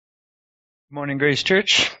Good morning, Grace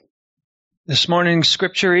Church. This morning's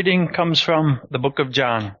scripture reading comes from the book of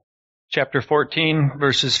John, chapter 14,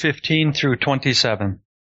 verses 15 through 27.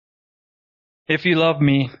 If you love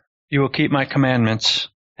me, you will keep my commandments,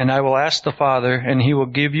 and I will ask the Father, and he will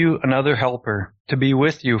give you another helper to be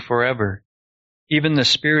with you forever, even the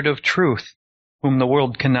Spirit of truth, whom the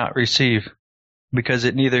world cannot receive, because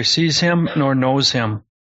it neither sees him nor knows him.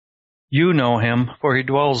 You know him, for he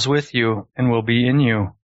dwells with you and will be in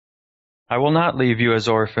you. I will not leave you as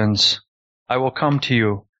orphans. I will come to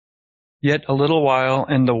you. Yet a little while,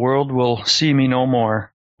 and the world will see me no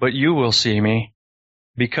more, but you will see me.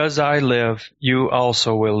 Because I live, you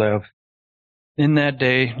also will live. In that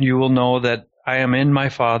day you will know that I am in my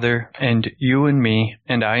Father, and you in me,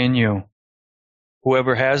 and I in you.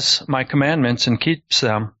 Whoever has my commandments and keeps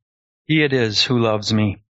them, he it is who loves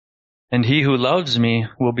me. And he who loves me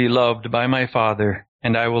will be loved by my Father,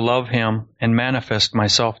 and I will love him and manifest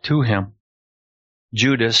myself to him.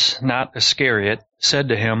 Judas, not Iscariot, said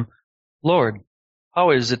to him, Lord,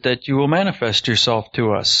 how is it that you will manifest yourself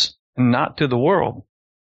to us, and not to the world?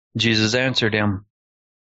 Jesus answered him,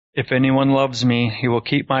 If anyone loves me, he will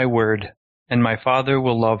keep my word, and my Father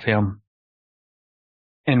will love him.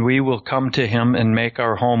 And we will come to him and make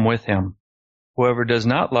our home with him. Whoever does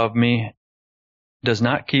not love me does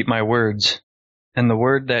not keep my words, and the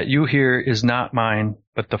word that you hear is not mine,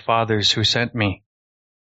 but the Father's who sent me.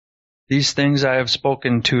 These things I have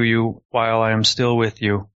spoken to you while I am still with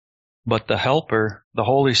you. But the Helper, the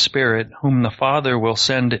Holy Spirit, whom the Father will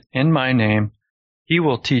send in my name, he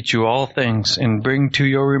will teach you all things and bring to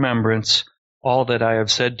your remembrance all that I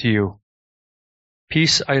have said to you.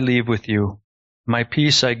 Peace I leave with you. My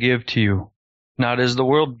peace I give to you. Not as the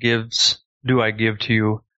world gives, do I give to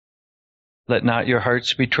you. Let not your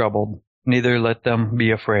hearts be troubled, neither let them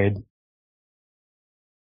be afraid.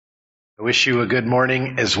 I wish you a good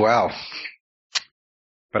morning as well.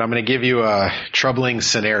 But I'm going to give you a troubling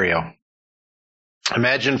scenario.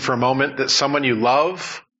 Imagine for a moment that someone you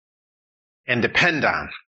love and depend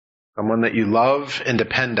on, someone that you love and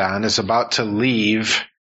depend on is about to leave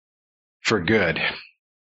for good.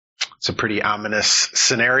 It's a pretty ominous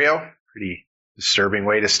scenario, pretty disturbing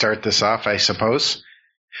way to start this off, I suppose.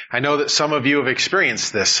 I know that some of you have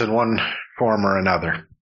experienced this in one form or another.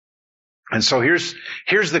 And so here's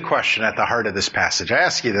the question at the heart of this passage. I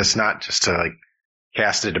ask you this not just to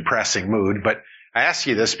cast a depressing mood, but I ask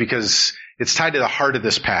you this because it's tied to the heart of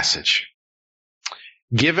this passage.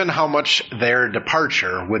 Given how much their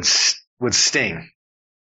departure would sting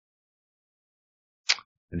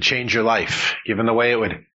and change your life, given the way it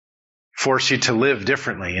would force you to live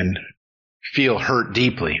differently and feel hurt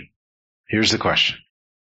deeply, here's the question.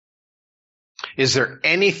 Is there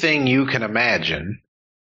anything you can imagine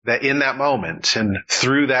that in that moment and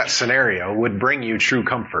through that scenario would bring you true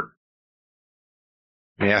comfort?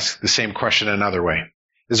 Let me ask the same question another way.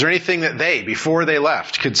 Is there anything that they, before they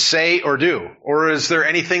left, could say or do? Or is there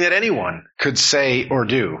anything that anyone could say or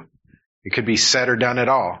do? It could be said or done at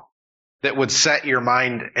all, that would set your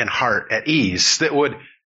mind and heart at ease, that would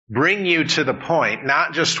bring you to the point,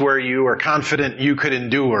 not just where you are confident you could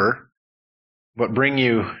endure, but bring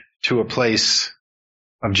you to a place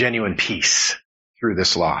of genuine peace through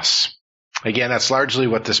this loss. Again, that's largely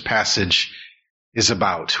what this passage is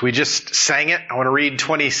about. We just sang it. I want to read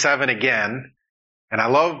 27 again. And I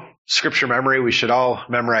love scripture memory. We should all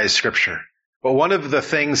memorize scripture. But one of the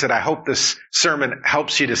things that I hope this sermon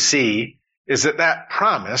helps you to see is that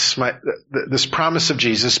promise, this promise of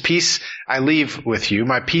Jesus, peace I leave with you,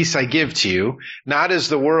 my peace I give to you, not as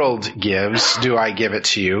the world gives, do I give it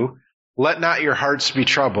to you. Let not your hearts be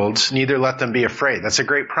troubled, neither let them be afraid. That's a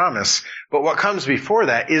great promise. But what comes before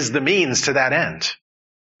that is the means to that end.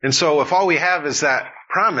 And so if all we have is that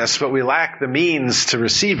promise, but we lack the means to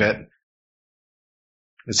receive it,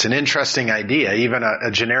 it's an interesting idea, even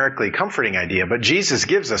a generically comforting idea. But Jesus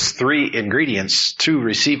gives us 3 ingredients to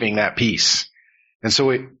receiving that peace. And so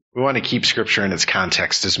we want to keep Scripture in its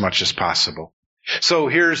context as much as possible. So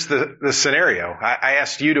here's the scenario. I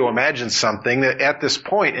asked you to imagine something that at this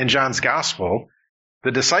point in John's Gospel, the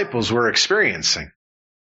disciples were experiencing.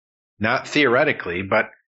 Not theoretically, but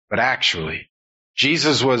actually.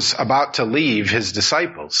 Jesus was about to leave his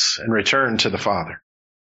disciples and return to the Father.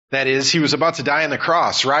 That is, he was about to die on the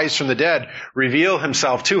cross, rise from the dead, reveal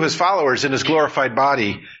himself to his followers in his glorified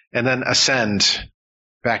body, and then ascend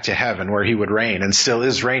back to heaven where he would reign and still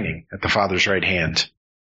is reigning at the Father's right hand.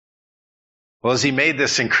 Well, as he made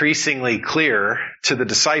this increasingly clear to the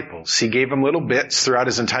disciples, he gave them little bits throughout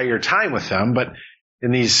his entire time with them, but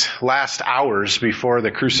in these last hours before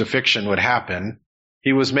the crucifixion would happen,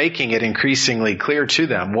 he was making it increasingly clear to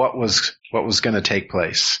them what was going to take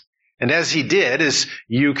place. And as he did, as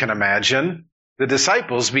you can imagine, the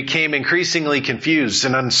disciples became increasingly confused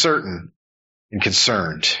and uncertain and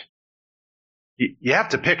concerned. You have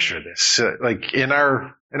to picture this. Like in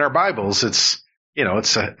our Bibles, it's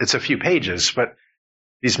a few pages, but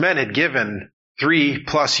these men had given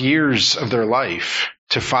 3+ years of their life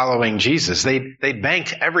to following Jesus. They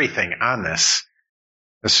banked everything on this,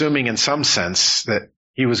 assuming in some sense that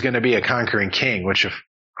he was going to be a conquering king, which of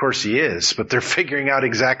course he is, but they're figuring out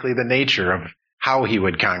exactly the nature of how he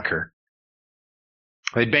would conquer.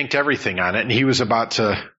 They'd banked everything on it, and he was about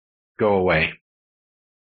to go away.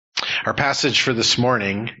 Our passage for this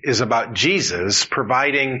morning is about Jesus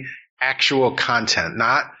providing actual content,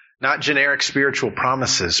 not generic spiritual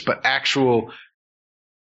promises, but actual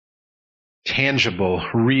tangible,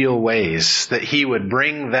 real ways that he would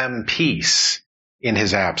bring them peace in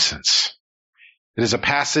his absence. It is a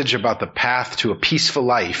passage about the path to a peaceful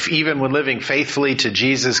life, even when living faithfully to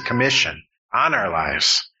Jesus' commission on our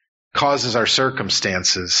lives causes our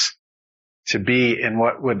circumstances to be in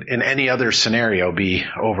what would in any other scenario be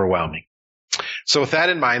overwhelming. So with that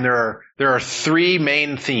in mind, there are 3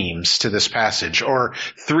 main themes to this passage, or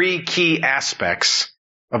 3 key aspects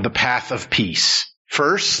of the path of peace.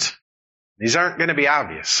 First, these aren't going to be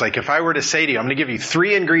obvious. Like if I were to say to you, I'm going to give you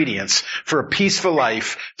 3 ingredients for a peaceful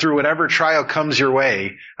life through whatever trial comes your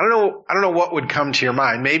way. I don't know what would come to your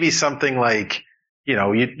mind. Maybe something like,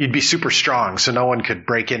 you'd be super strong so no one could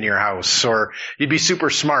break into your house, or you'd be super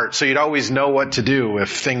smart so you'd always know what to do if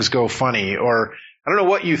things go funny, or I don't know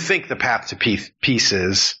what you think the path to peace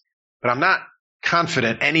is, but I'm not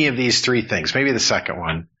confident any of these 3 things, maybe the second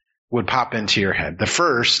one, would pop into your head. The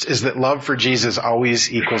first is that love for Jesus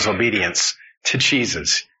always equals obedience to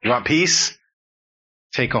Jesus. You want peace?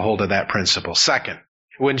 Take a hold of that principle. Second,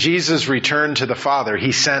 when Jesus returned to the Father,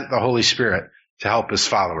 he sent the Holy Spirit to help his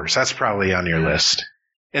followers. That's probably on your list.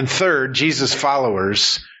 And third, Jesus'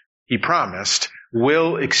 followers, he promised,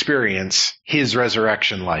 will experience his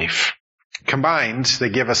resurrection life. Combined, they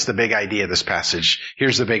give us the big idea of this passage.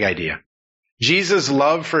 Here's the big idea. Jesus'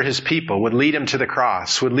 love for his people would lead him to the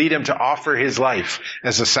cross, would lead him to offer his life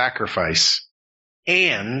as a sacrifice.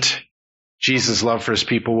 And Jesus' love for his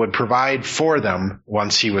people would provide for them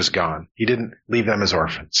once he was gone. He didn't leave them as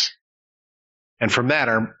orphans. And from that,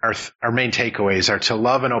 our main takeaways are to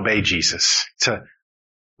love and obey Jesus, to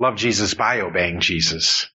love Jesus by obeying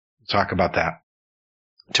Jesus. We'll talk about that.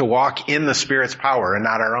 To walk in the Spirit's power and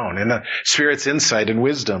not our own, in the Spirit's insight and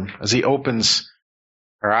wisdom as he opens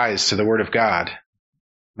our eyes to the Word of God,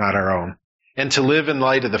 not our own. And to live in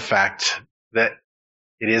light of the fact that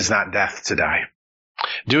it is not death to die.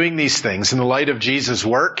 Doing these things in the light of Jesus'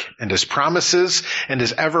 work and his promises and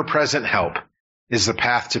his ever-present help is the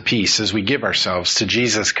path to peace as we give ourselves to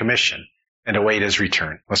Jesus' commission and await his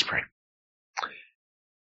return. Let's pray.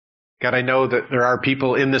 God, I know that there are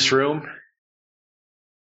people in this room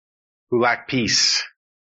who lack peace.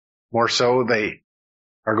 More so, they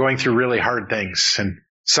are going through really hard things, and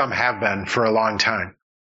some have been for a long time.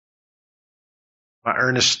 My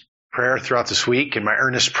earnest prayer throughout this week, and my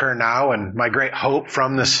earnest prayer now, and my great hope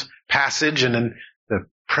from this passage and in the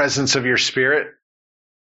presence of your Spirit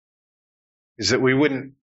is that we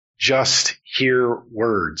wouldn't just hear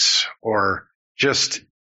words or just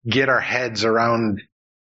get our heads around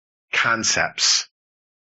concepts,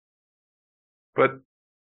 but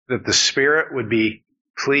that the Spirit would be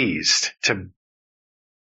pleased to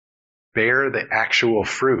bear the actual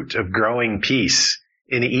fruit of growing peace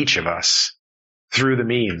in each of us through the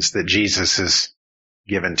means that Jesus has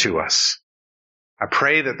given to us. I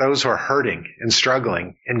pray that those who are hurting and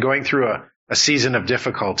struggling and going through a season of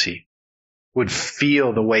difficulty would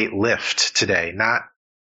feel the weight lift today, not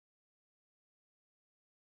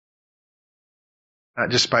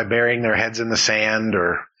just by burying their heads in the sand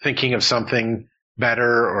or thinking of something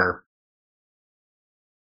better or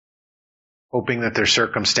hoping that their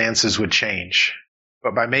circumstances would change,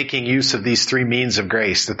 but by making use of these 3 means of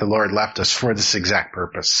grace that the Lord left us for this exact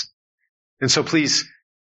purpose. And so please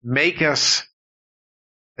make us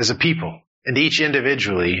as a people and each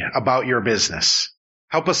individually about your business.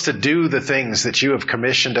 Help us to do the things that you have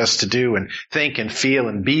commissioned us to do and think and feel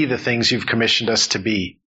and be the things you've commissioned us to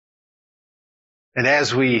be. And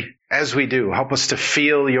as we do, help us to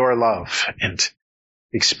feel your love and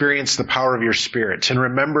experience the power of your Spirit and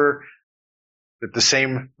remember that the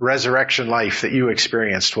same resurrection life that you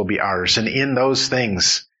experienced will be ours. And in those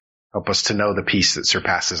things, help us to know the peace that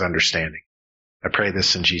surpasses understanding. I pray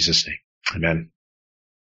this in Jesus' name. Amen.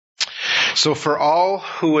 So for all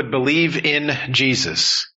who would believe in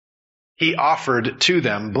Jesus, he offered to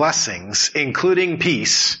them blessings, including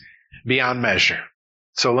peace beyond measure.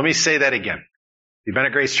 So let me say that again. You've been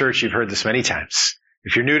at Grace Church, you've heard this many times.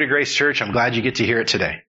 If you're new to Grace Church, I'm glad you get to hear it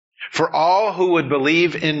today. For all who would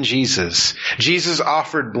believe in Jesus, Jesus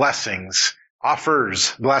offers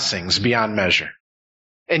blessings beyond measure.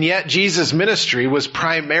 And yet Jesus' ministry was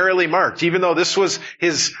primarily marked, even though this was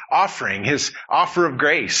his offering, his offer of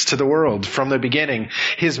grace to the world from the beginning,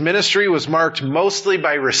 his ministry was marked mostly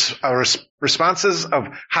by responses of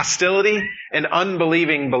hostility and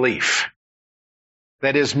unbelieving belief.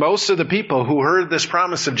 That is, most of the people who heard this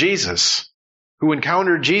promise of Jesus, who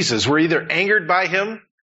encountered Jesus, were either angered by him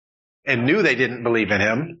and knew they didn't believe in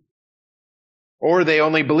him, or they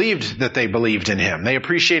only believed that they believed in him. They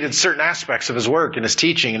appreciated certain aspects of his work and his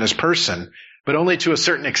teaching and his person, but only to a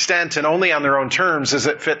certain extent and only on their own terms as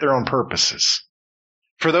it fit their own purposes.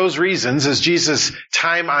 For those reasons, as Jesus'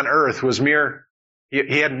 time on earth was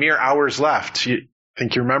he had mere hours left. You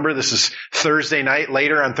think you remember? This is Thursday night.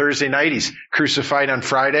 Later on Thursday night, he's crucified on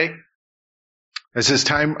Friday. As his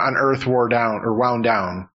time on earth wound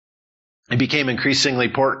down, it became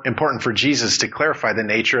increasingly important for Jesus to clarify the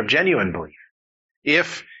nature of genuine belief.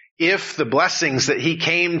 If the blessings that he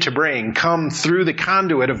came to bring come through the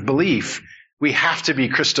conduit of belief, we have to be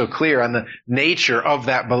crystal clear on the nature of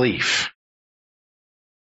that belief.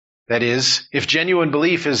 That is, if genuine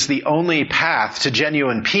belief is the only path to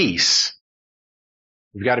genuine peace,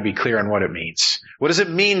 we've got to be clear on what it means. What does it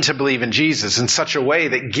mean to believe in Jesus in such a way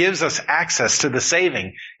that gives us access to the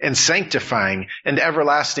saving and sanctifying and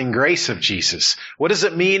everlasting grace of Jesus? What does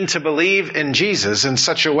it mean to believe in Jesus in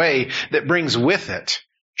such a way that brings with it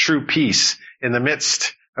true peace in the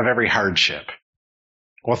midst of every hardship?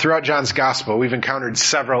 Well, throughout John's gospel, we've encountered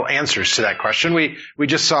several answers to that question. We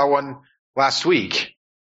just saw one last week.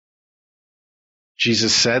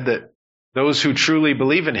 Jesus said that those who truly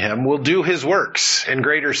believe in him will do his works and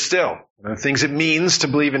greater still. One of the things it means to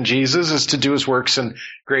believe in Jesus is to do his works and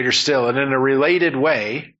greater still. And in a related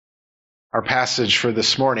way, our passage for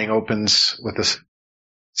this morning opens with a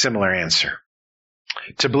similar answer.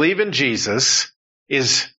 To believe in Jesus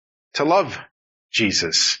is to love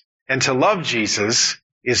Jesus. And to love Jesus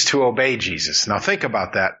is to obey Jesus. Now think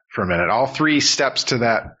about that for a minute. All three steps to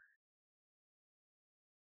that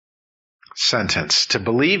sentence. To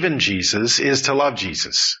believe in Jesus is to love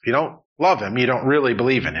Jesus. If you don't love him, you don't really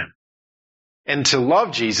believe in him. And to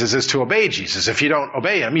love Jesus is to obey Jesus. If you don't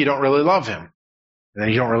obey him, you don't really love him. And then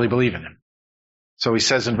you don't really believe in him. So he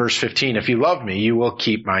says in verse 15, if you love me, you will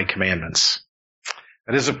keep my commandments.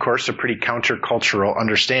 That is, of course, a pretty countercultural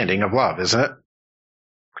understanding of love, isn't it?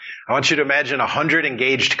 I want you to imagine 100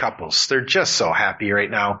 engaged couples. They're just so happy right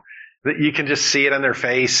now that you can just see it on their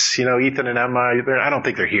face. You know, Ethan and Emma, I don't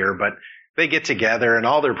think they're here, but they get together and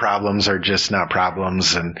all their problems are just not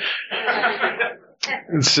problems. And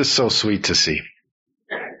it's just so sweet to see.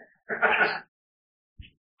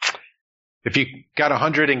 If you got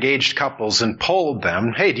 100 engaged couples and polled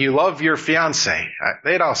them, hey, do you love your fiance?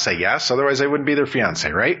 They'd all say yes. Otherwise they wouldn't be their fiance,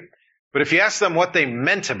 right? But if you ask them what they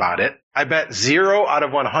meant about it, I bet 0 out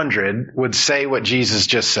of 100 would say what Jesus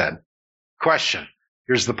just said. Question.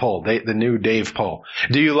 Here's the poll, the new Dave poll.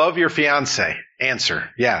 Do you love your fiance? Answer.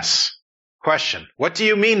 Yes. Question. What do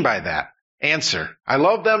you mean by that? Answer. I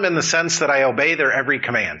love them in the sense that I obey their every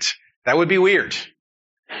command. That would be weird.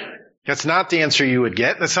 That's not the answer you would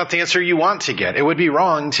get. That's not the answer you want to get. It would be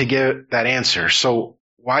wrong to give that answer. So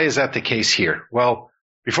why is that the case here? Well,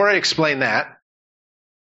 before I explain that,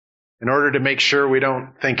 in order to make sure we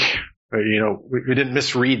don't think, we didn't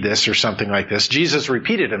misread this or something like this, Jesus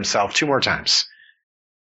repeated himself 2 more times.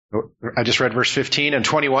 I just read verse 15 and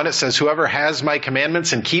 21. It says, whoever has my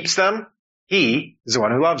commandments and keeps them, he is the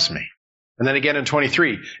one who loves me. And then again in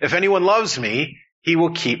 23, if anyone loves me, he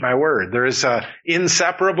will keep my word. There is an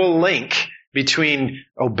inseparable link between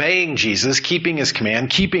obeying Jesus, keeping his command,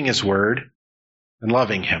 keeping his word, and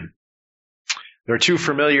loving him. There are 2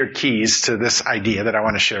 familiar keys to this idea that I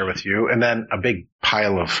want to share with you, and then a big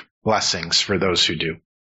pile of blessings for those who do.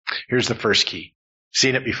 Here's the first key.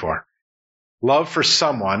 Seen it before. Love for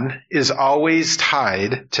someone is always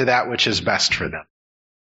tied to that which is best for them.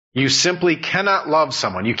 You simply cannot love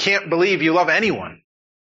someone. You can't believe you love anyone,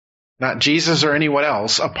 not Jesus or anyone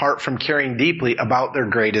else, apart from caring deeply about their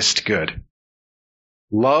greatest good.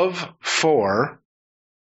 Love for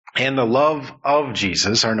and the love of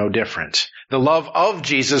Jesus are no different. The love of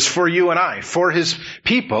Jesus for you and I, for his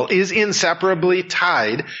people, is inseparably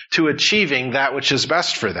tied to achieving that which is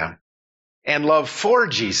best for them. And love for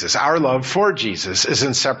Jesus, our love for Jesus, is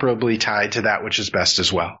inseparably tied to that which is best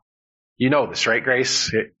as well. You know this, right,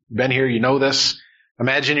 Grace? Been here, you know this.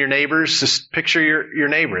 Imagine your neighbors. Just picture your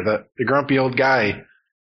neighbor, the grumpy old guy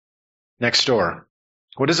next door.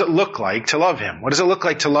 What does it look like to love him? What does it look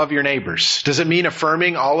like to love your neighbors? Does it mean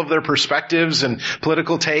affirming all of their perspectives and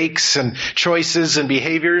political takes and choices and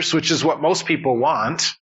behaviors, which is what most people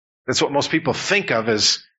want? That's what most people think of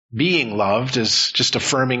as being loved, is just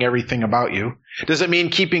affirming everything about you. Does it mean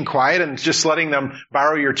keeping quiet and just letting them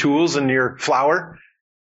borrow your tools and your flour?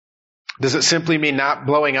 Does it simply mean not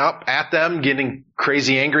blowing up at them, getting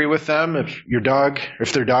crazy angry with them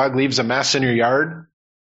if their dog leaves a mess in your yard?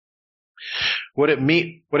 What it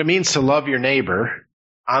means to love your neighbor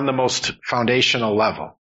on the most foundational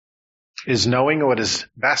level is knowing what is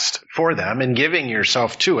best for them and giving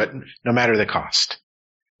yourself to it no matter the cost.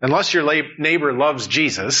 Unless your neighbor loves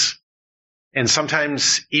Jesus, and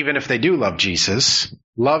sometimes even if they do love Jesus,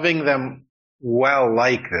 loving them well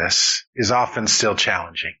like this is often still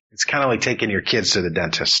challenging. It's kind of like taking your kids to the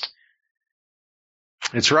dentist.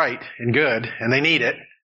 It's right and good, and they need it.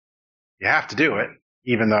 You have to do it,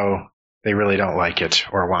 even though they really don't like it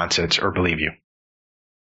or want it or believe you.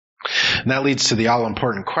 And that leads to the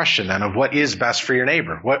all-important question then of what is best for your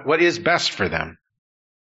neighbor? What is best for them?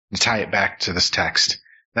 To tie it back to this text.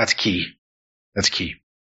 That's key. That's key.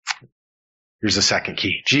 Here's the second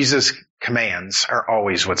key. Jesus' commands are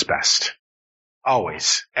always what's best.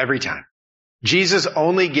 Always. Every time. Jesus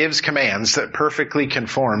only gives commands that perfectly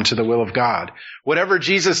conform to the will of God. Whatever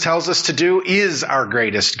Jesus tells us to do is our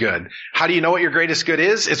greatest good. How do you know what your greatest good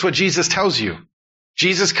is? It's what Jesus tells you.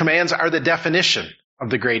 Jesus' commands are the definition of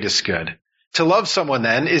the greatest good. To love someone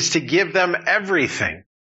then is to give them everything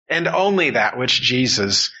and only that which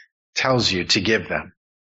Jesus tells you to give them.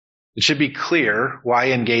 It should be clear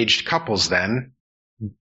why engaged couples then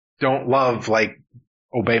don't love like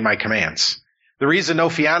obey my commands. The reason no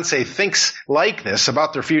fiancé thinks like this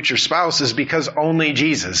about their future spouse is because only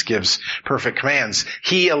Jesus gives perfect commands.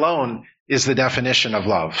 He alone is the definition of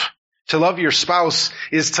love. To love your spouse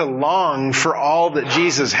is to long for all that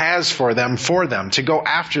Jesus has for them, to go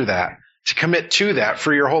after that, to commit to that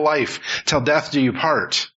for your whole life, till death do you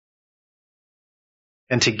part.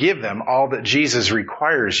 And to give them all that Jesus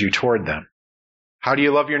requires you toward them. How do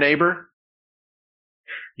you love your neighbor?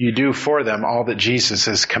 You do for them all that Jesus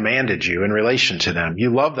has commanded you in relation to them. You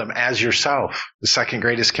love them as yourself, the second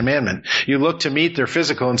greatest commandment. You look to meet their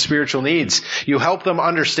physical and spiritual needs. You help them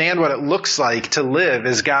understand what it looks like to live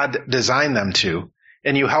as God designed them to,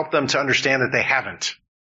 and you help them to understand that they haven't.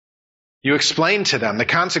 You explain to them the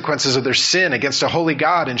consequences of their sin against a holy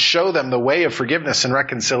God and show them the way of forgiveness and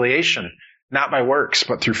reconciliation, not by works,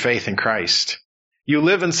 but through faith in Christ. You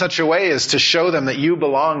live in such a way as to show them that you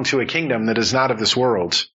belong to a kingdom that is not of this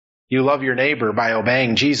world. You love your neighbor by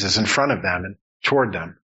obeying Jesus in front of them and toward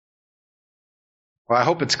them. Well, I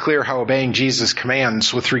hope it's clear how obeying Jesus'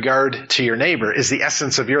 commands with regard to your neighbor is the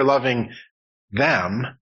essence of your loving them.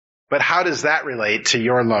 But how does that relate to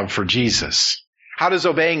your love for Jesus? How does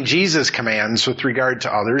obeying Jesus' commands with regard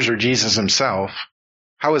to others or Jesus himself,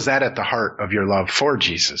 how is that at the heart of your love for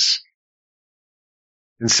Jesus?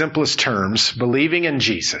 In simplest terms, believing in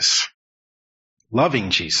Jesus,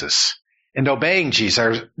 loving Jesus, and obeying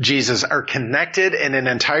Jesus are connected in an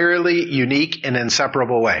entirely unique and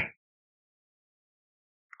inseparable way.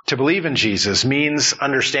 To believe in Jesus means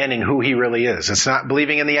understanding who he really is. It's not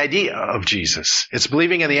believing in the idea of Jesus. It's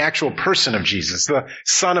believing in the actual person of Jesus, the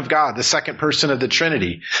Son of God, the second person of the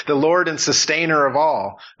Trinity, the Lord and sustainer of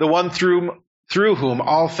all, the one through whom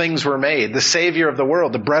all things were made, the Savior of the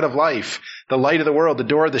world, the bread of life, the light of the world, the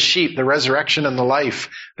door of the sheep, the resurrection and the life,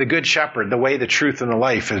 the good shepherd, the way, the truth, and the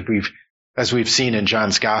life, as we've seen in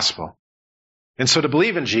John's gospel. And so to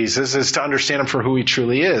believe in Jesus is to understand him for who he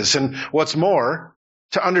truly is. And what's more,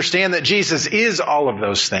 to understand that Jesus is all of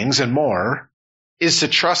those things and more, is to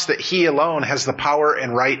trust that he alone has the power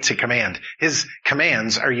and right to command. His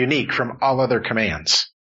commands are unique from all other commands.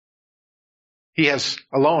 He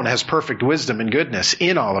alone has perfect wisdom and goodness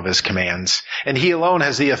in all of his commands, and he alone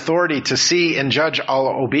has the authority to see and judge all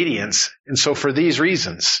obedience. And so for these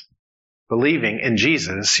reasons, believing in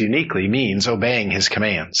Jesus uniquely means obeying his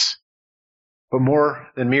commands. But more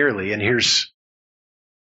than merely, and here's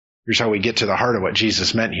how we get to the heart of what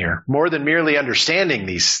Jesus meant here, more than merely understanding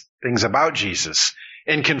these things about Jesus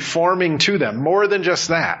and conforming to them, more than just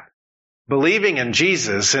that, believing in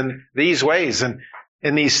Jesus in these ways and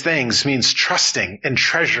in these things means trusting and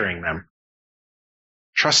treasuring them.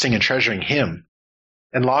 Trusting and treasuring him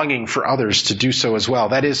and longing for others to do so as well.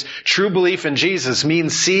 That is, true belief in Jesus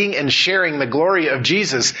means seeing and sharing the glory of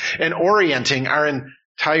Jesus and orienting our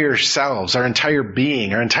entire selves, our entire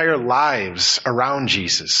being, our entire lives around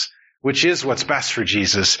Jesus, which is what's best for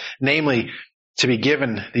Jesus, namely to be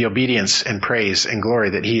given the obedience and praise and glory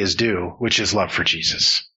that he is due, which is love for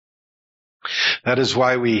Jesus. That is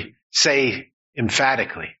why we say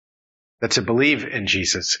emphatically that to believe in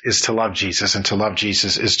Jesus is to love Jesus, and to love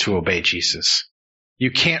Jesus is to obey Jesus.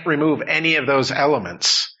 You can't remove any of those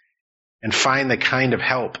elements and find the kind of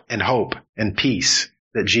help and hope and peace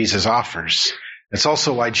that Jesus offers. It's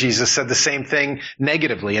also why Jesus said the same thing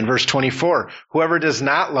negatively in verse 24. Whoever does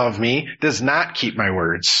not love me does not keep my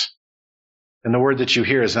words. And the word that you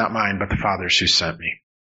hear is not mine, but the Father's who sent me.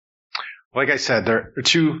 Like I said, there are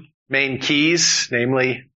two main keys,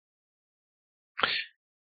 namely,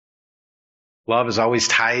 love is always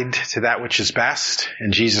tied to that which is best,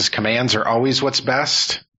 and Jesus' commands are always what's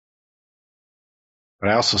best. But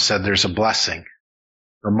I also said there's a blessing,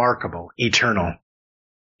 remarkable, eternal,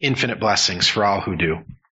 infinite blessings for all who do.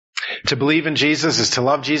 To believe in Jesus is to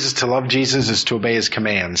love Jesus. To love Jesus is to obey his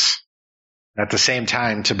commands. At the same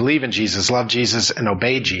time, to believe in Jesus, love Jesus, and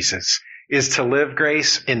obey Jesus is to live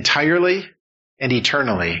grace entirely and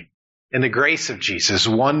eternally in the grace of Jesus,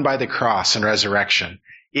 won by the cross and resurrection.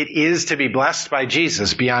 It is to be blessed by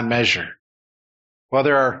Jesus beyond measure. Well,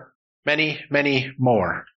 there are many, many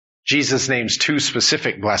more. Jesus names two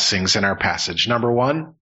specific blessings in our passage. Number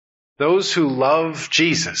one, those who love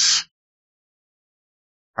Jesus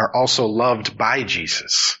are also loved by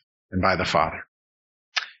Jesus and by the Father.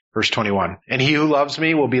 Verse 21, and he who loves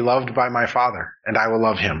me will be loved by my Father, and I will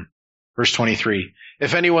love him. Verse 23,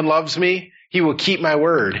 if anyone loves me, he will keep my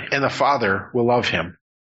word, and the Father will love him.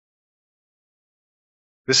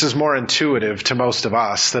 This is more intuitive to most of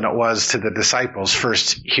us than it was to the disciples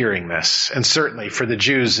first hearing this, and certainly for the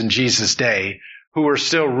Jews in Jesus' day who were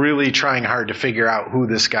still really trying hard to figure out who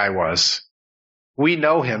this guy was. We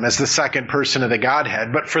know him as the second person of the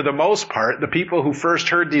Godhead, but for the most part, the people who first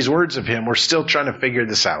heard these words of him were still trying to figure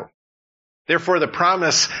this out. Therefore, the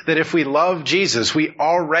promise that if we love Jesus, we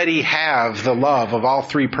already have the love of all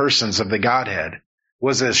three persons of the Godhead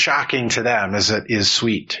was as shocking to them as it is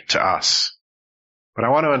sweet to us. But I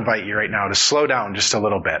want to invite you right now to slow down just a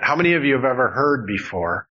little bit. How many of you have ever heard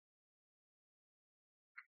before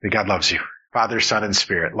that God loves you? Father, Son, and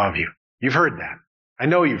Spirit love you. You've heard that. I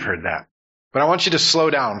know you've heard that. But I want you to slow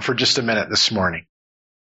down for just a minute this morning.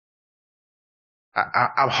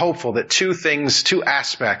 I'm hopeful that two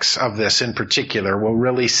aspects of this in particular will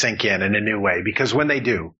really sink in a new way, because when they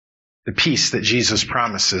do, the peace that Jesus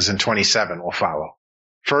promises in 27 will follow.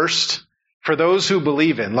 First, for those who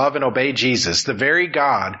believe in, love, and obey Jesus, the very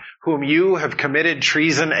God whom you have committed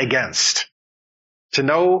treason against. To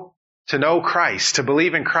know Christ, to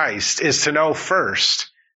believe in Christ, is to know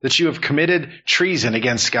first that you have committed treason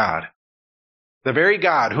against God. The very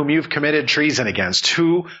God whom you've committed treason against,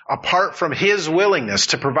 who, apart from his willingness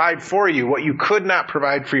to provide for you what you could not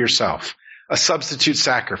provide for yourself, a substitute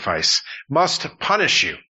sacrifice, must punish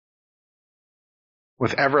you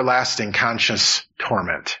with everlasting conscious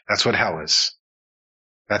torment. That's what hell is.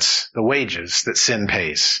 That's the wages that sin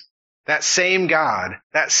pays. That same God,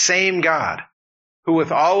 who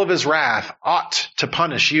with all of his wrath ought to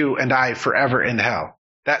punish you and I forever in hell,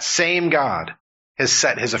 that same God has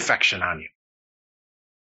set his affection on you.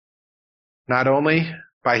 Not only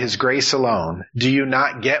by his grace alone do you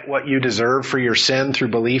not get what you deserve for your sin through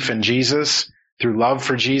belief in Jesus, through love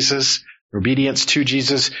for Jesus, obedience to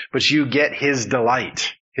Jesus, but you get his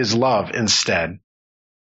delight, his love instead.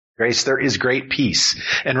 Grace, there is great peace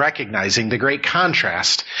in recognizing the great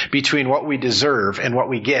contrast between what we deserve and what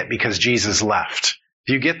we get because Jesus left.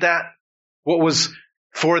 Do you get that? What was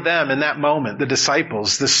for them in that moment, the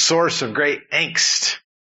disciples, the source of great angst,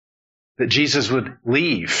 that Jesus would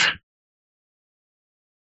leave,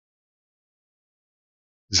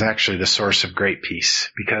 is actually the source of great peace,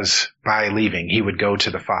 because by leaving, he would go to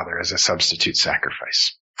the Father as a substitute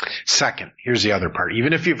sacrifice. Second, here's the other part.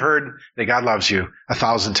 Even if you've heard that God loves you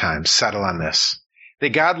 1,000 times, settle on this.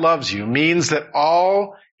 That God loves you means that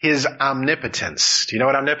all his omnipotence, do you know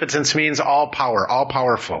what omnipotence means? All power, all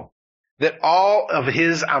powerful. That all of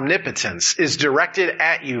his omnipotence is directed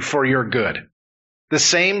at you for your good. The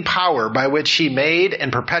same power by which he made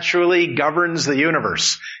and perpetually governs the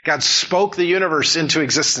universe. God spoke the universe into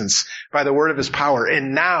existence by the word of his power,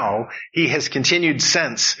 and now he has continued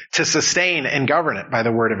since to sustain and govern it by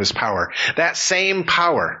the word of his power. That same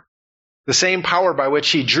power, the same power by which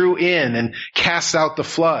he drew in and cast out the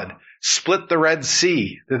flood, split the Red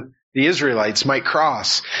Sea, the Israelites might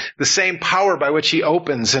cross, the same power by which he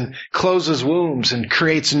opens and closes wombs and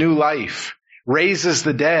creates new life, raises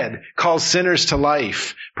the dead, calls sinners to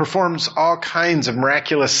life, performs all kinds of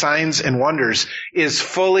miraculous signs and wonders, is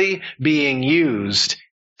fully being used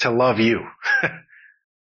to love you.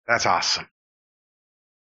 That's awesome.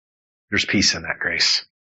 There's peace in that grace.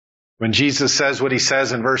 When Jesus says what he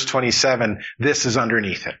says in verse 27, this is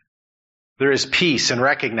underneath it. There is peace in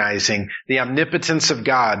recognizing the omnipotence of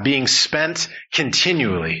God being spent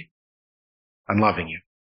continually on loving you.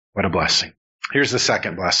 What a blessing. Here's the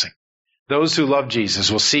second blessing. Those who love Jesus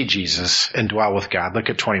will see Jesus and dwell with God. Look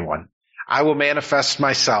at 21. I will manifest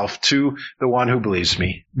myself to the one who believes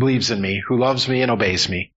in me, who loves me and obeys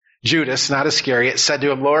me. Judas, not Iscariot, said to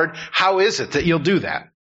him, Lord, how is it that you'll do that?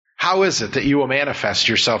 How is it that you will manifest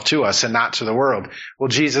yourself to us and not to the world? Well,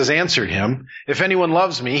 Jesus answered him, if anyone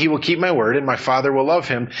loves me, he will keep my word, and my Father will love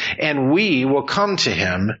him, and we will come to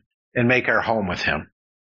him and make our home with him.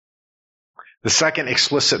 The second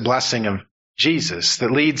explicit blessing of Jesus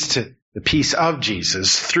that leads to the peace of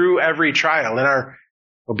Jesus through every trial in our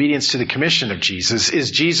obedience to the commission of Jesus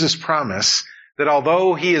is Jesus' promise that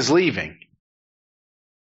although he is leaving,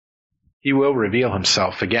 he will reveal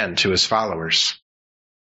himself again to his followers.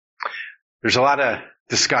 There's a lot of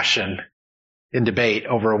discussion and debate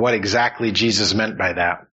over what exactly Jesus meant by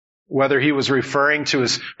that. Whether he was referring to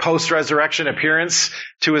his post-resurrection appearance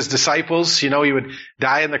to his disciples. He would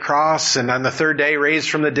die on the cross and on the third day raise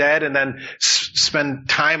from the dead and then spend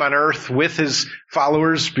time on earth with his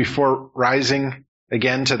followers before rising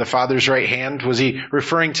again to the Father's right hand. Was he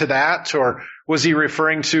referring to that? Or was he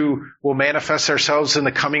referring to, we'll manifest ourselves in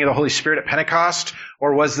the coming of the Holy Spirit at Pentecost?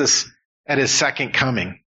 Or was this at his second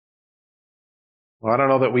coming? Well, I don't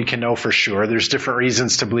know that we can know for sure. There's different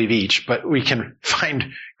reasons to believe each, but we can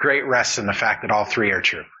find great rest in the fact that all three are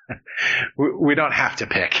true. We don't have to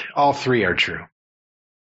pick. All three are true.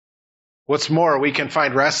 What's more, we can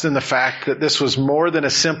find rest in the fact that this was more than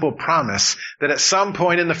a simple promise that at some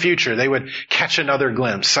point in the future they would catch another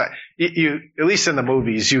glimpse. At least in the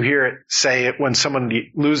movies, you hear it say it when someone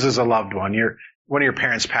loses a loved one. One of your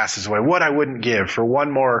parents passes away. What I wouldn't give for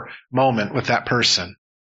one more moment with that person.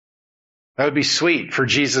 That would be sweet for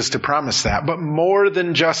Jesus to promise that. But more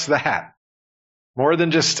than just that, more than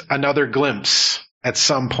just another glimpse at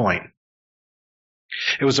some point.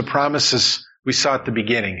 It was a promise, as we saw at the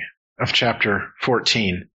beginning of chapter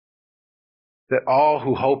 14, that all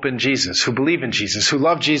who hope in Jesus, who believe in Jesus, who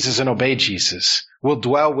love Jesus and obey Jesus, will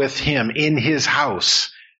dwell with him in his house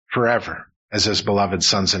forever as his beloved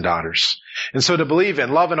sons and daughters. And so to believe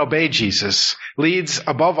in, love, and obey Jesus leads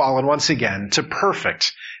above all and once again to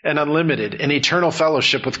perfect and unlimited and eternal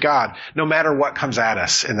fellowship with God, no matter what comes at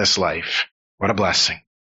us in this life. What a blessing.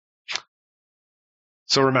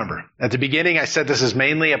 So remember, at the beginning I said this is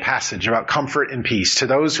mainly a passage about comfort and peace to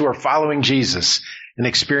those who are following Jesus and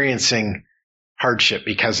experiencing hardship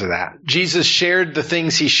because of that. Jesus shared the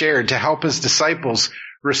things he shared to help his disciples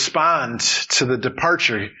respond to the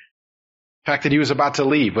departure, the fact that he was about to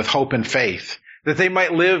leave with hope and faith, that they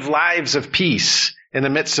might live lives of peace in the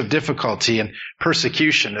midst of difficulty and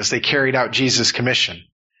persecution as they carried out Jesus' commission.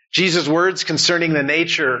 Jesus' words concerning the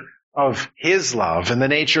nature of his love and the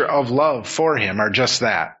nature of love for him are just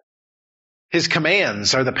that. His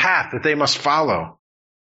commands are the path that they must follow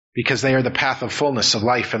because they are the path of fullness of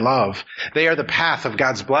life and love. They are the path of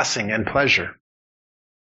God's blessing and pleasure.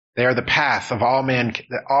 They are the path of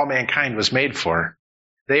that all mankind was made for.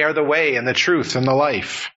 They are the way and the truth and the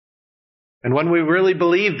life. And when we really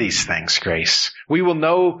believe these things, Grace, we will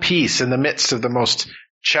know peace in the midst of the most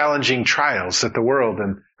challenging trials that the world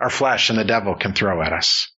and our flesh and the devil can throw at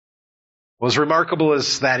us. Well, as remarkable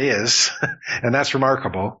as that is, and that's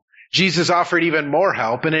remarkable, Jesus offered even more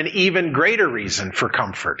help and an even greater reason for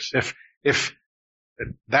comfort. If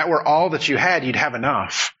that were all that you had, you'd have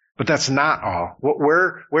enough. But that's not all.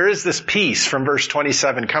 Where is this peace from verse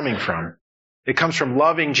 27 coming from? It comes from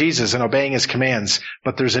loving Jesus and obeying his commands,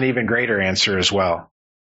 but there's an even greater answer as well.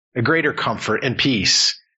 A greater comfort and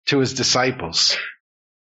peace to his disciples,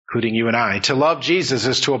 including you and I. To love Jesus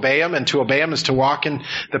is to obey him, and to obey him is to walk in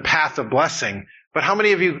the path of blessing. But how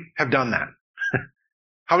many of you have done that?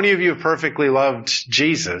 How many of you have perfectly loved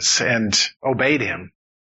Jesus and obeyed him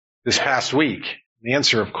this past week? The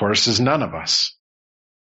answer, of course, is none of us.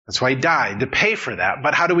 That's why he died, to pay for that.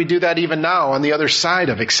 But how do we do that even now on the other side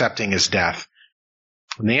of accepting his death?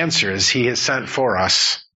 And the answer is he has sent for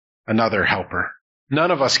us another helper.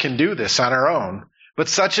 None of us can do this on our own, but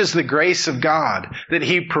such is the grace of God that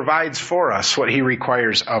he provides for us what he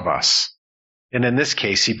requires of us. And in this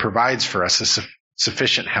case, he provides for us a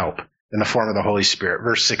sufficient help in the form of the Holy Spirit.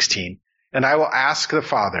 Verse 16, and I will ask the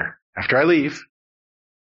Father after I leave,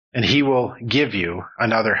 and he will give you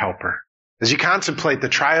another helper. As you contemplate the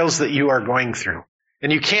trials that you are going through,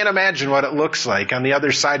 and you can't imagine what it looks like on the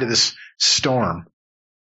other side of this storm,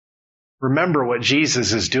 remember what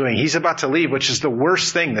Jesus is doing. He's about to leave, which is the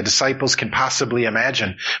worst thing the disciples can possibly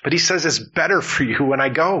imagine. But he says it's better for you when I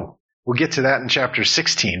go. We'll get to that in chapter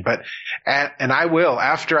 16. And I will,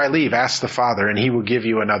 after I leave, ask the Father, and he will give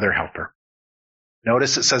you another helper.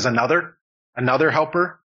 Notice it says another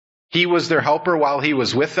helper. He was their helper while he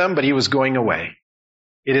was with them, but he was going away.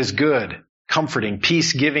 It is good, comforting,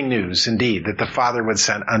 peace-giving news indeed that the Father would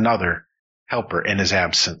send another helper in his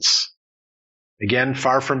absence. Again,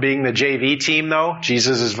 far from being the JV team though,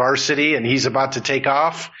 Jesus is varsity and he's about to take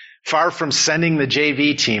off. Far from sending the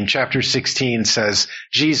JV team, chapter 16 says,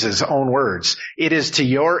 Jesus' own words, it is to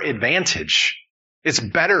your advantage. It's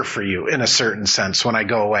better for you in a certain sense when I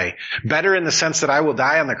go away. Better in the sense that I will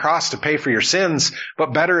die on the cross to pay for your sins,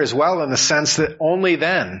 but better as well in the sense that only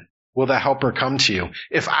then will the helper come to you.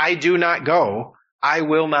 If I do not go, I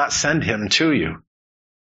will not send him to you.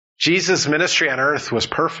 Jesus' ministry on earth was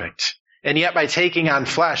perfect, and yet by taking on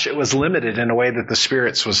flesh, it was limited in a way that the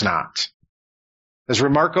Spirit's was not. As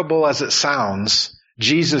remarkable as it sounds,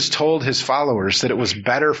 Jesus told his followers that it was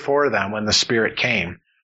better for them when the Spirit came.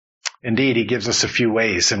 Indeed, he gives us a few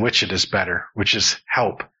ways in which it is better, which is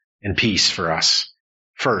help and peace for us.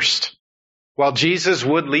 First, while Jesus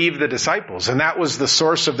would leave the disciples, and that was the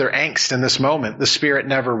source of their angst in this moment, the Spirit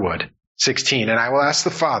never would. 16, and I will ask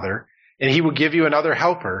the Father, and he will give you another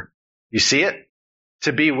helper. You see it?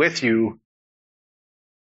 To be with you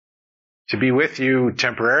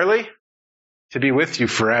temporarily, to be with you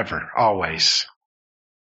forever, always.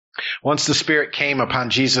 Once the Spirit came upon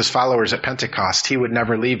Jesus' followers at Pentecost, he would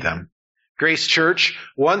never leave them. Grace Church,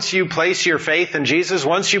 once you place your faith in Jesus,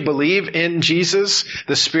 once you believe in Jesus,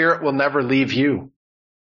 the Spirit will never leave you.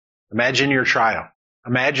 Imagine your trial.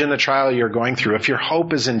 Imagine the trial you're going through. If your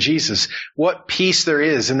hope is in Jesus, what peace there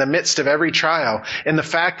is in the midst of every trial, and the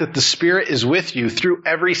fact that the Spirit is with you through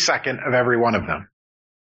every second of every one of them.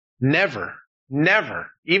 Never,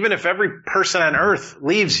 even if every person on earth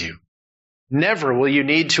leaves you, never will you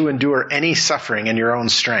need to endure any suffering in your own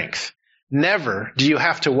strength. Never do you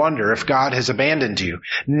have to wonder if God has abandoned you.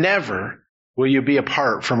 Never will you be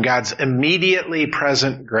apart from God's immediately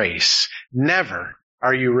present grace. Never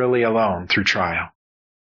are you really alone through trial.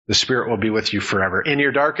 The Spirit will be with you forever. In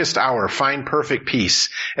your darkest hour, find perfect peace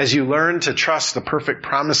as you learn to trust the perfect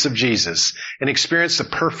promise of Jesus and experience the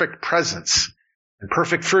perfect presence and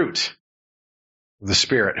perfect fruit of the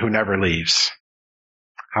Spirit who never leaves.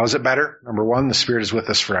 How is it better? Number one, the Spirit is with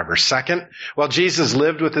us forever. Second, while Jesus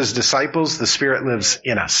lived with his disciples, the Spirit lives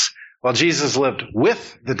in us. While Jesus lived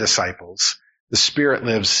with the disciples, the Spirit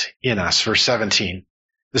lives in us. Verse 17,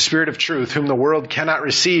 the Spirit of truth, whom the world cannot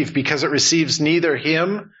receive because it receives neither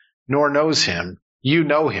him nor knows him. You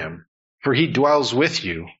know him, for he dwells with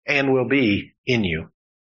you and will be in you.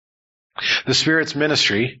 The Spirit's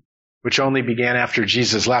ministry, which only began after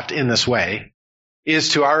Jesus left in this way, is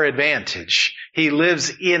to our advantage. He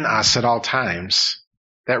lives in us at all times.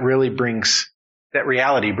 That reality brings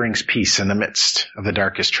peace in the midst of the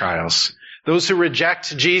darkest trials. Those who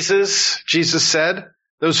reject Jesus, Jesus said,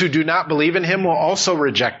 those who do not believe in him will also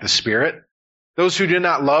reject the Spirit. Those who do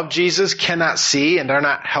not love Jesus cannot see and are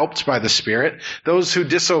not helped by the Spirit. Those who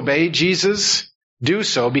disobey Jesus do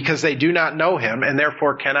so because they do not know him and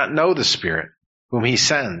therefore cannot know the Spirit whom he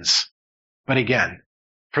sends. But again,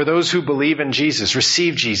 for those who believe in Jesus,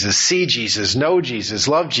 receive Jesus, see Jesus, know Jesus,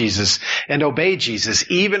 love Jesus, and obey Jesus,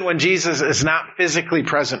 even when Jesus is not physically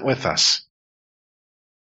present with us.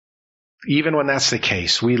 Even when that's the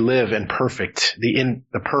case, we live in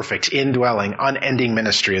the perfect, indwelling, unending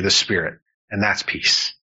ministry of the Spirit, and that's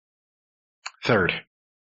peace. Third,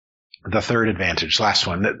 the third advantage, last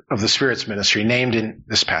one, of the Spirit's ministry named in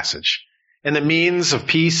this passage. And the means of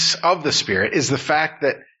peace of the Spirit is the fact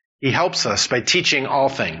that he helps us by teaching all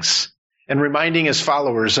things and reminding his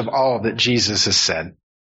followers of all that Jesus has said.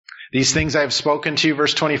 These things I have spoken to you,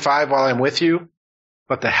 verse 25, while I'm with you,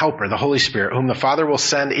 but the Helper, the Holy Spirit, whom the Father will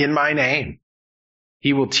send in my name,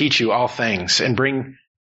 he will teach you all things and bring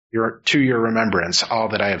to your remembrance all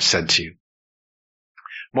that I have said to you.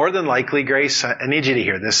 More than likely, Grace, I need you to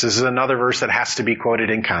hear this. This is another verse that has to be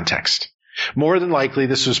quoted in context. More than likely,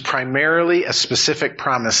 this was primarily a specific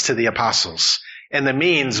promise to the apostles and the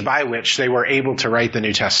means by which they were able to write the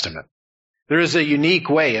New Testament. There is a unique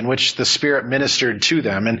way in which the Spirit ministered to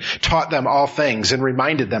them and taught them all things and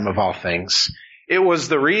reminded them of all things. It was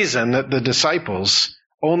the reason that the disciples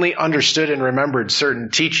only understood and remembered certain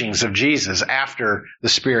teachings of Jesus after the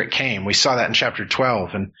Spirit came. We saw that in chapter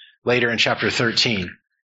 12 and later in chapter 13.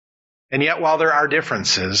 And yet, while there are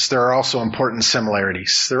differences, there are also important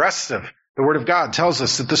similarities. The rest of the Word of God tells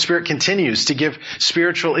us that the Spirit continues to give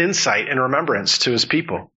spiritual insight and remembrance to his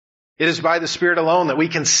people. It is by the Spirit alone that we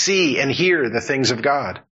can see and hear the things of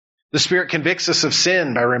God. The Spirit convicts us of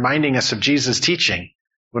sin by reminding us of Jesus' teaching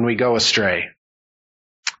when we go astray,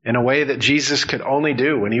 in a way that Jesus could only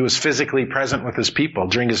do when he was physically present with his people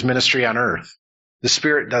during his ministry on earth. The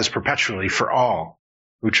Spirit does perpetually for all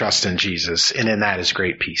who trust in Jesus, and in that is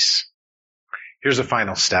great peace. Here's a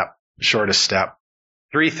final step, shortest step.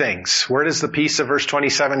 3 things. Where does the peace of verse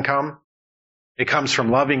 27 come? It comes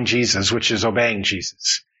from loving Jesus, which is obeying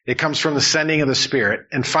Jesus. It comes from the sending of the Spirit.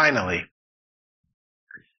 And finally,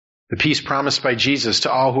 the peace promised by Jesus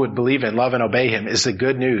to all who would believe in, love, and obey him is the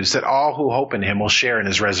good news that all who hope in him will share in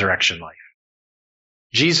his resurrection life.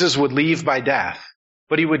 Jesus would leave by death,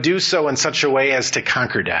 but he would do so in such a way as to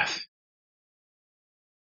conquer death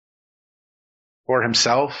for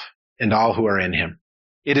himself and all who are in him.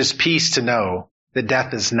 It is peace to know that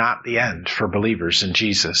death is not the end for believers in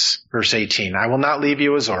Jesus. Verse 18, I will not leave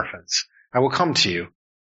you as orphans. I will come to you.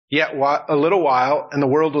 Yet a little while, and the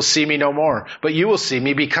world will see me no more. But you will see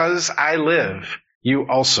me because I live. You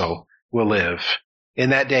also will live. In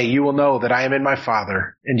that day you will know that I am in my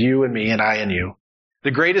Father, and you in me, and I in you.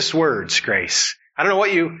 The greatest words, Grace. I don't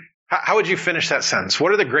know how would you finish that sentence?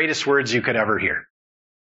 What are the greatest words you could ever hear?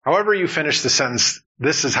 However you finish the sentence,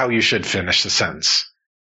 this is how you should finish the sentence.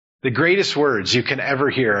 The greatest words you can ever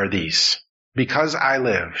hear are these. Because I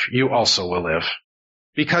live, you also will live.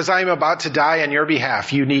 Because I am about to die on your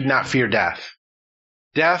behalf, you need not fear death.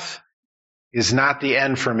 Death is not the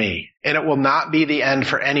end for me, and it will not be the end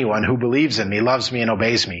for anyone who believes in me, loves me, and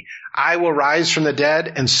obeys me. I will rise from the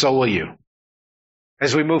dead, and so will you.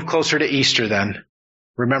 As we move closer to Easter then,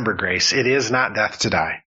 remember, Grace, it is not death to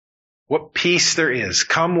die. What peace there is,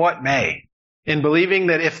 come what may, in believing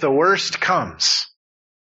that if the worst comes,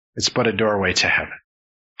 it's but a doorway to heaven.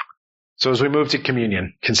 So as we move to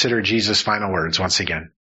communion, consider Jesus' final words once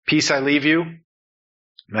again. Peace I leave you,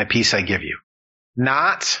 my peace I give you.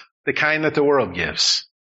 Not the kind that the world gives,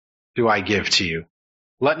 do I give to you.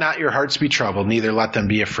 Let not your hearts be troubled, neither let them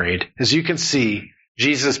be afraid. As you can see,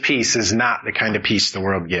 Jesus' peace is not the kind of peace the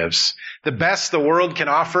world gives. The best the world can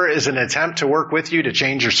offer is an attempt to work with you to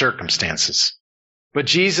change your circumstances. But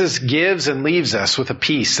Jesus gives and leaves us with a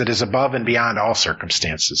peace that is above and beyond all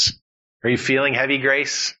circumstances. Are you feeling heavy,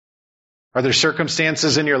 Grace? Are there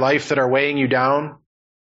circumstances in your life that are weighing you down?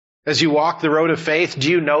 As you walk the road of faith, do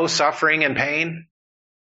you know suffering and pain?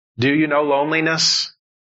 Do you know loneliness?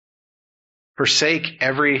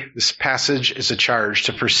 This passage is a charge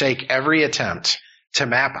to forsake every attempt to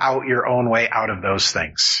map out your own way out of those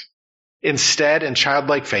things. Instead, in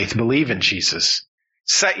childlike faith, believe in Jesus.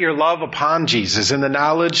 Set your love upon Jesus in the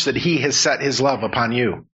knowledge that he has set his love upon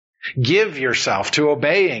you. Give yourself to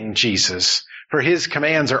obeying Jesus, for his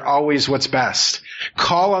commands are always what's best.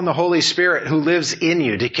 Call on the Holy Spirit who lives in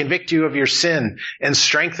you to convict you of your sin and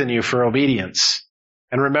strengthen you for obedience.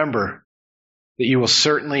 And remember that you will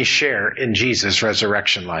certainly share in Jesus'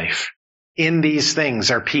 resurrection life. In these things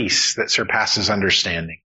are peace that surpasses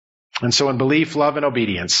understanding. And so in belief, love, and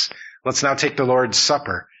obedience, let's now take the Lord's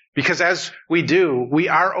Supper. Because as we do, we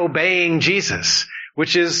are obeying Jesus,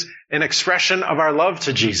 which is an expression of our love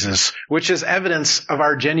to Jesus, which is evidence of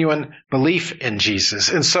our genuine belief in Jesus.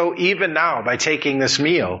 And so even now, by taking this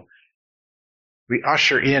meal, we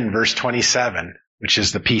usher in verse 27, which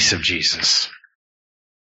is the peace of Jesus.